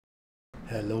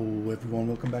Hello everyone,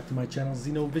 welcome back to my channel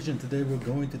𝐑𝐞𝐜𝐸. Today we're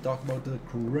going to talk about the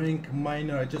Crankk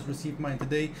Miner. I just received mine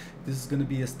today. This is going to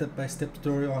be a step-by-step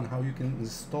tutorial on how you can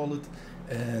install it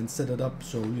and set it up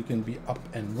so you can be up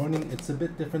and running. It's a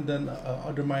bit different than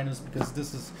other miners because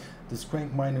this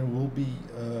Crankk Miner will be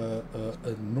a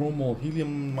normal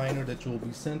helium miner that you will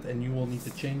be sent, and you will need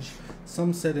to change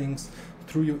some settings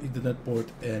through your Ethernet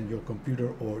port and your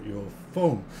computer or your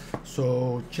phone.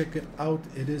 So check it out.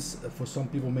 It is for some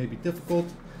people may be difficult,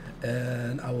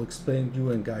 and I will explain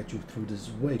you and guide you through this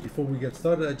way. Before we get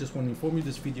started, I just want to inform you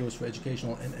this video is for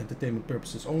educational and entertainment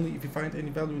purposes only. If you find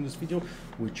any value in this video,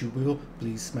 which you will,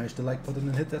 please smash the like button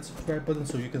and hit that subscribe button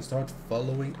so you can start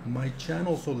following my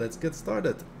channel. So let's get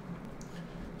started.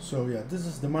 So yeah, this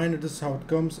is the miner. This is how it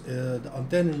comes. The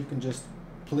antenna, you can just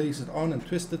place it on and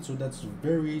twist it, so that's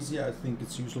very easy. I think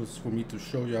it's useless for me to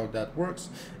show you how that works.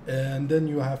 And then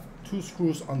you have two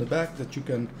screws on the back that you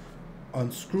can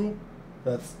unscrew.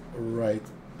 That's right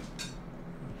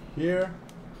here.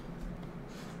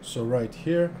 So right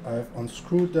here I've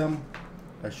unscrewed them.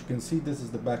 As you can see, this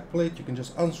is the back plate. You can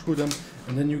just unscrew them,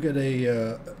 and then you get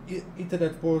a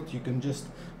Ethernet port. You can just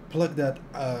plug that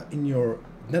in your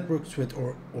network switch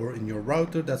or in your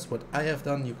router. That's what I have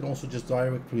done. You can also just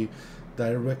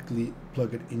directly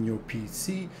plug it in your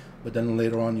PC, but then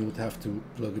later on you would have to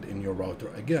plug it in your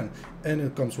router again, and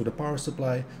it comes with a power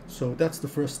supply. So that's the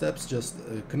first steps. Just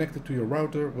connect it to your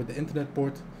router with the internet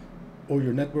port or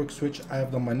your network switch. I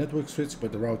have done my network switch,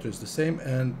 but the router is the same,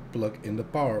 and plug in the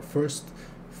power. First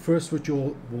what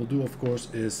you will do, of course,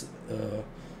 is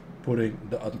putting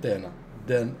the antenna,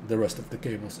 then the rest of the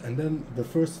cables, and then the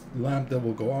first lamp that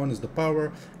will go on is the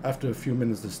power. After a few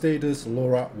minutes, the status,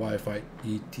 LoRa, Wi-Fi,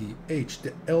 ETH.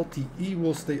 The LTE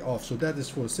will stay off, so that is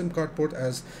for a SIM card port,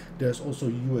 as there's also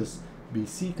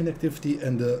USB-C connectivity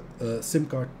and the SIM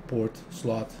card port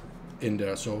slot in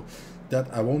there. So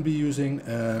that I won't be using,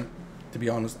 and to be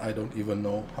honest, I don't even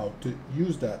know how to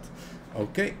use that.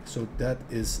 Okay, so that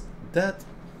is that.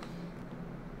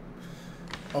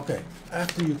 Okay,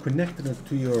 after you connected it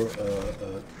to your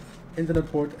internet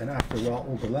port, and after while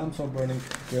all the lamps are burning,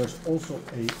 there's also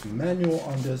a manual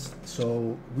on this,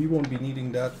 so we won't be needing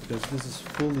that because this is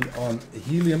fully on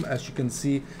helium, as you can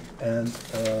see. And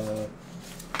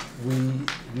we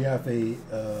have a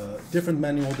different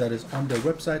manual that is on their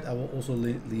website. I will also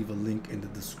leave a link in the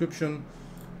description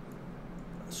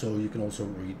so you can also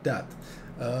read that.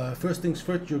 First things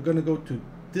first, you're gonna go to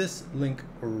this link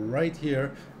right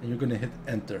here, and you're going to hit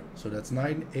enter. So that's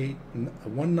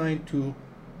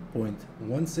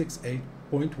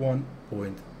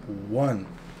 192.168.1.1.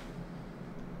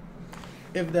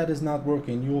 if that is not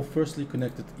working, you will firstly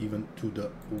connect it even to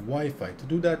the Wi-Fi. To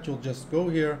do that, you'll just go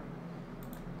here,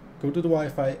 go to the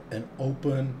Wi-Fi, and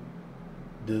open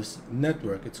this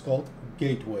network. It's called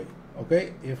gateway.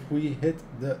 Okay, if we hit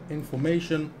the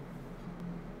information,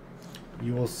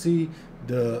 you will see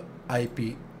the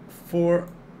IPv4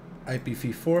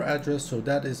 address. So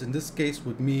that is, in this case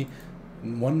with me,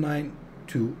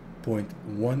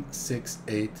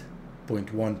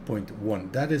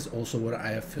 192.168.1.1. that is also what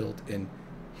I have filled in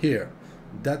here.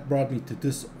 That brought me to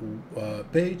this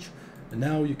page.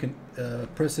 Now you can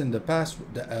press in the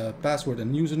password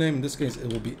and username. In this case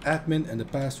it will be admin, and the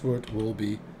password will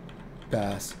be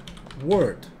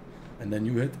password, and then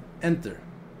you hit enter.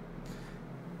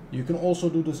 You can also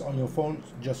do this on your phone,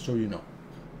 just so you know.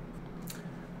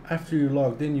 After you're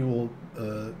logged in, you will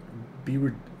be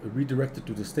redirected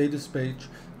to the status page.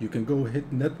 You can go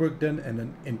hit network then, and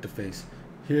then interface.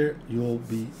 Here you'll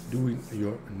be doing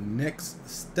your next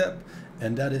step,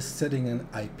 and that is setting an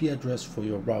IP address for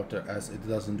your router, as it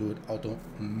doesn't do it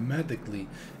automatically.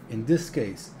 In this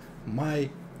case, my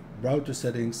router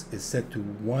settings is set to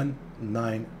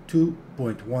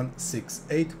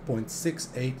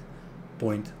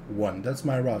 192.168.68.1. That's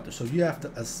my router. So you have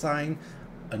to assign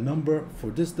a number for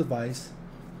this device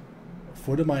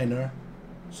for the miner,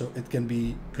 so it can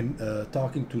be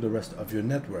talking to the rest of your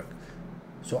network.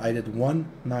 So I did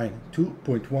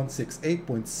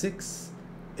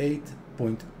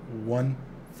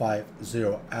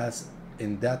 192.168.68.150, as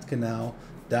in that canal,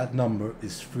 that number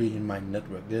is free in my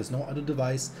network. There's no other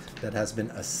device that has been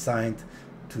assigned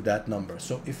to that number.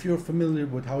 So if you're familiar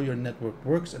with how your network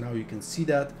works and how you can see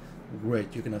that,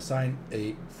 great, you can assign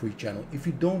a free channel. If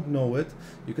you don't know it,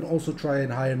 you can also try a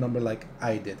higher number like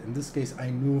I did. In this case, I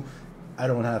knew I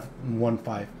don't have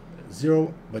 150,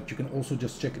 but you can also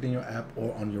just check it in your app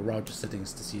or on your router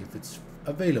settings to see if it's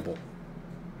available.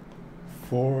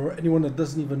 For anyone that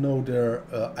doesn't even know their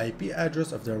IP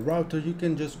address of their router, you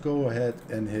can just go ahead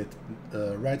and hit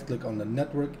right click on the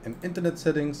network and internet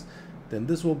settings. Then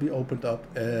this will be opened up,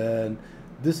 and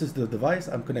This is the device.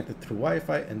 I'm connected through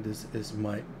Wi-Fi, and this is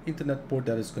my internet port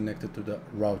that is connected to the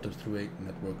router through a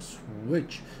network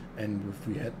switch. And if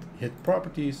we hit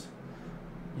properties,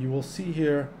 you will see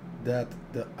here that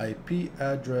the IP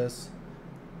address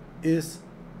is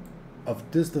of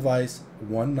this device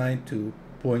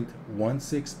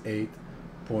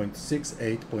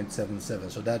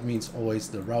 192.168.68.77. So that means always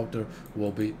the router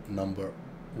will be number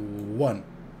 1.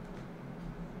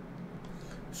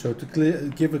 So to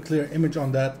give a clear image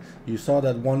on that, you saw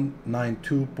that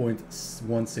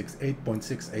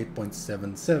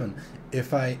 192.168.68.77.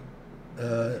 If I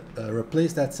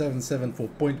replace that 77 for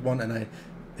 0.1 and I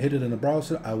hit it in the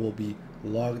browser, I will be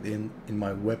logged in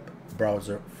my web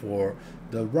browser for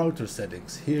the router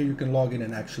settings. Here you can log in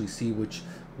and actually see which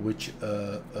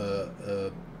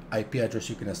IP address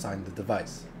you can assign the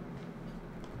device.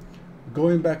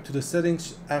 Going back to the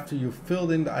settings, after you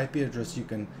filled in the IP address, you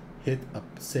can hit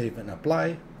save and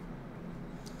apply.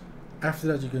 After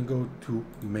that, you can go to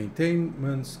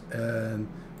maintenance and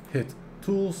hit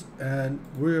tools, and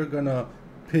we're gonna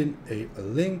pin a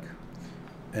link,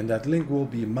 and that link will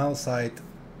be milesite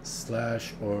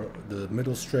 / or the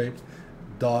middle straight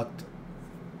dot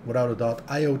without a dot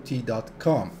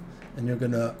iot.com, and you're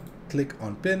gonna click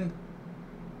on pin,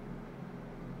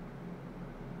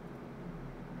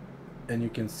 and you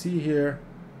can see here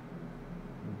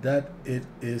that it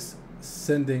is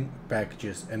sending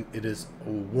packages and it is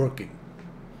working.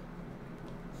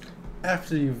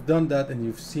 After you've done that and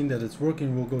you've seen that it's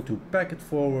working, we'll go to packet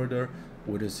forwarder,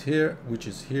 which is here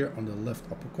on the left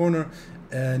upper corner,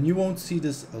 and you won't see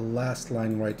this last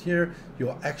line right here.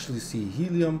 You'll actually see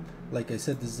helium. Like I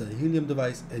said, this is a helium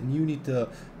device, and you need to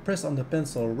press on the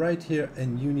pencil right here,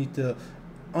 and you need to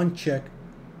uncheck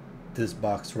this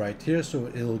box right here so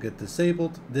it'll get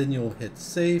disabled. Then you'll hit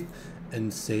save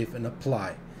and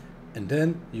apply, and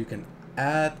then you can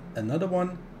add another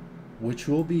one, which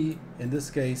will be, in this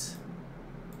case,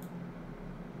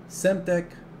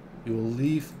 Semtech. You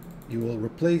will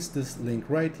replace this link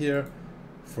right here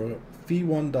for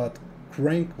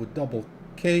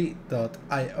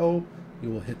v1.crankk.io. You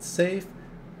will hit save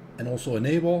and also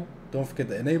enable. Don't forget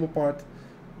the enable part.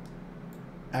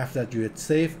 After that, you hit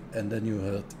save, and then you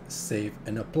hit save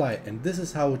and apply, and this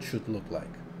is how it should look like.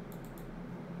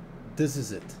 This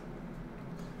is it.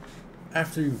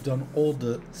 After you've done all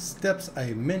the steps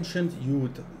I mentioned, you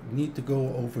would need to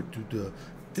go over to the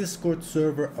Discord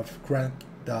server of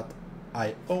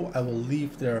Crankk.io. I will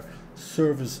leave their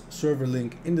server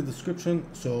link in the description,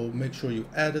 so make sure you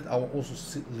add it. I will also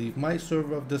leave my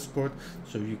server of Discord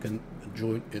so you can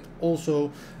join it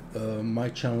also. My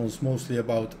channel is mostly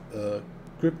about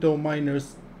crypto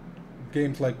miners,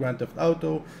 games like Grand Theft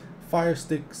Auto, Fire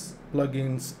Sticks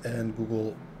plugins, and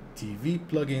Google TV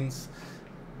plugins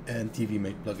and TV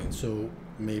Make plugins, so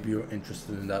maybe you're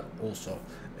interested in that also.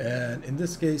 And in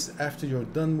this case, after you're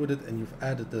done with it and you've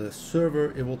added the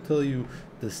server, it will tell you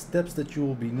the steps that you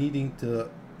will be needing to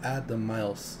add the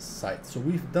Miles site. So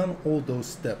we've done all those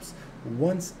steps.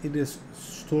 Once it is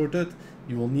sorted,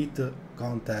 you will need to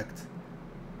contact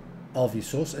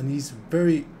Alviso, and he's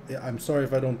very, I'm sorry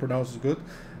if I don't pronounce it good,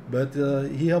 but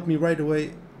he helped me right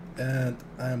away, and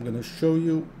I'm going to show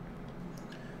you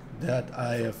that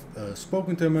I have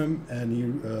spoken to him, and he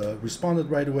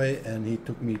responded right away, and he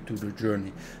took me to the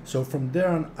journey. So from there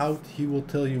on out, he will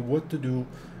tell you what to do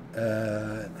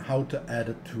and how to add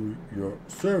it to your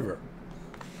server.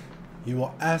 He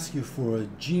will ask you for a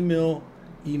Gmail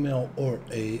email or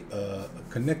a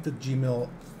connected Gmail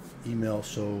email,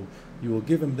 so you will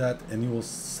give him that, and he will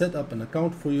set up an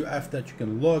account for you. After that, you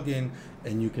can log in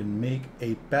and you can make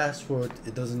a password.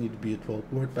 It doesn't need to be a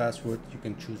 12-word password. You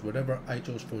can choose whatever. I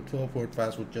chose for a 12-word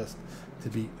password just to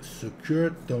be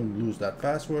secured. Don't lose that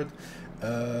password.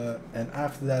 And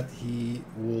after that, he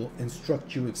will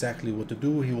instruct you exactly what to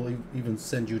do. He will even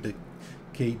send you the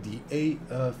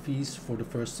KDA fees for the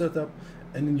first setup,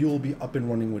 and then you will be up and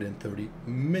running within 30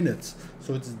 minutes.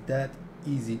 So it's that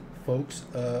easy, folks.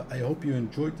 I hope you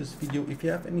enjoyed this video. If you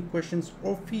have any questions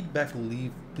or feedback,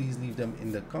 please leave them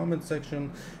in the comment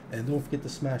section, and don't forget to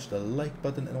smash the like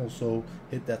button and also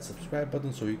hit that subscribe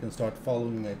button so you can start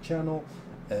following my channel.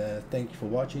 Thank you for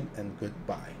watching, and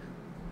goodbye.